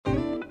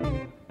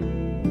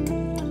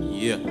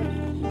Yeah,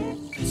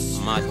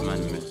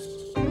 madman,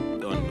 man.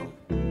 Don't know.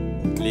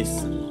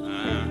 Listen,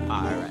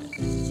 alright.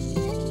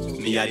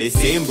 Me a the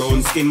same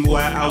brown skin boy,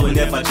 I will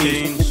never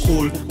change.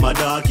 Cool, my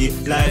doggy,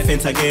 life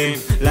ain't a game.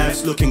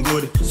 Life's looking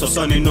good, so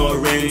sunny no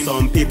rain.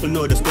 Some people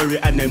know the story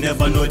and they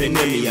never know the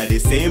name. Me a the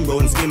same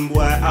brown skin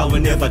boy, I will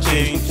never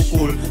change.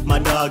 Cool, my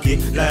doggy,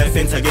 life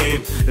ain't a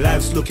game.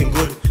 Life's looking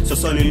good, so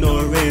sunny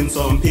no rain.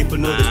 Some people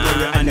know the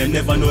story and they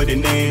never know the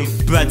name.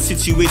 Bad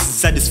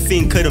situations, I just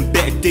think of them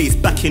better days.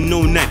 Back in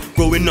 '09,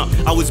 growing up,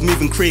 I was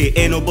moving crazy.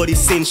 Ain't nobody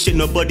saying shit,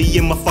 nobody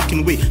in my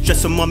fucking way.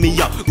 Dressing mommy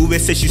up,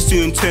 always said she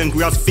soon turn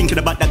grey. I was thinking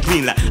about that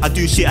green, like I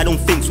do shit, I don't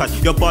think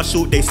twice. Your bar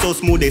short, they so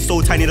small, they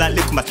so tiny like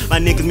liquor mass. My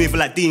niggas moving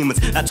like demons.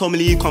 That told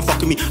me you can't fuck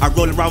with me. I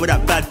roll around with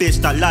that bad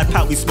bitch, that loud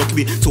pat we smoking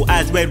me. Till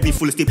eyes red, we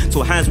full of steam.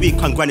 Till hands weak,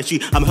 can't grind the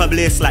tree. I'm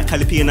herbalist like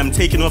Calipi and I'm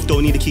taking off,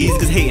 don't need the keys.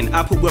 Cause hating,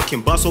 I put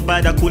working, bar so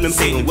bad I call him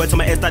Satan. Word to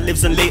my ex that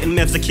lives in Leighton,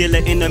 Mev's a killer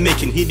in the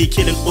making. He be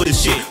killing all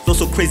this shit. Flow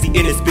so crazy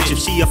in this bitch. If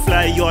she a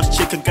fly ass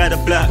chick, I got a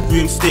black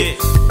broomstick.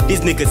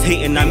 These niggas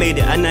hating, I made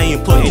it and I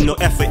ain't putting no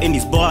effort in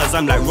these bars.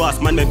 I'm like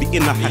Ross, man, maybe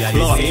in the high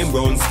class. Same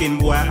brown skin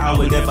boy, I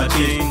will never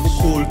change.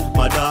 Cool,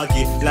 my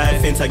doggy,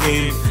 life ain't a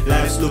game.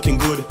 Life's looking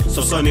good,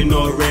 so sunny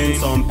no rain.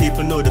 Some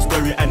people know the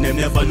story and they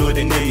never know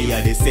the name.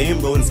 Yeah, the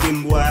same brown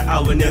skin boy, I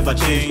will never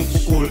change.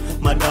 Cool,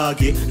 my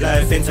doggy,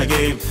 life ain't a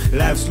game.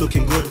 Life's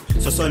looking good,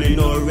 so sunny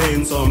no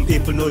rain. Some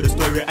people know the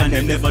story and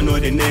they never know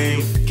the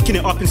name. Kicking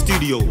it up in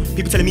studio,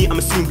 people telling me I'm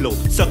a soon blow.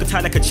 Circle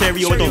tight like a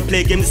cherry, I don't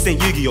play games, this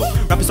ain't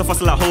Yu-Gi-Oh. Rapping so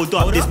fast like hold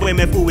up, this boy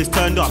Mev always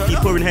turned up. He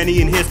pouring Henny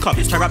in his cup,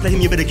 try rap like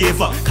him, you better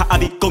give up. Cause I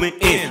be going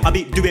in, I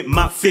be doing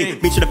my thing.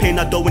 Make sure the pain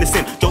I don't wanna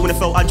sin, don't wanna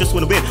fail, I just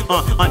wanna win.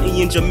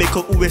 Auntie in Jamaica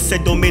always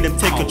said don't make them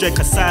take a drink.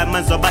 Cause side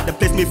man's about the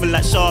place moving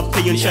like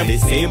Sharpie and Shem. The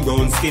same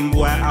brown skin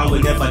boy, I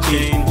will never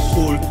change.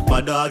 Cool,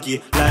 my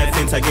doggy, life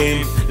ain't a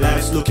game.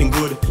 Life's looking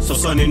good, so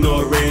sunny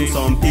no rain.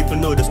 Some people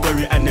know the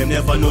story and they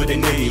never know the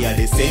name. Yeah,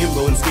 the same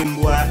brown skin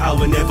boy, I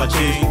will never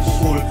change.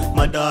 Cool,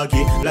 my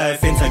doggy,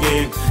 life ain't a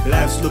game.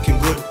 Life's looking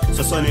good,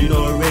 so sunny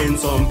no rain.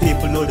 Some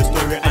people know the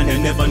story and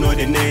they never know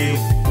the name.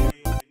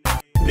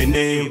 The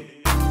name,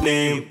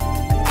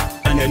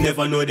 and they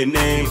never know the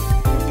name.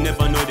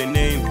 Never know the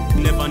name,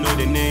 never know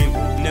the name,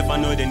 never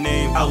know the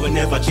name. I will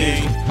never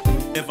change.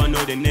 Never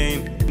know the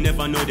name,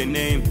 never know the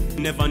name,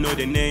 never know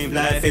the name.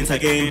 Life ain't a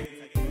game.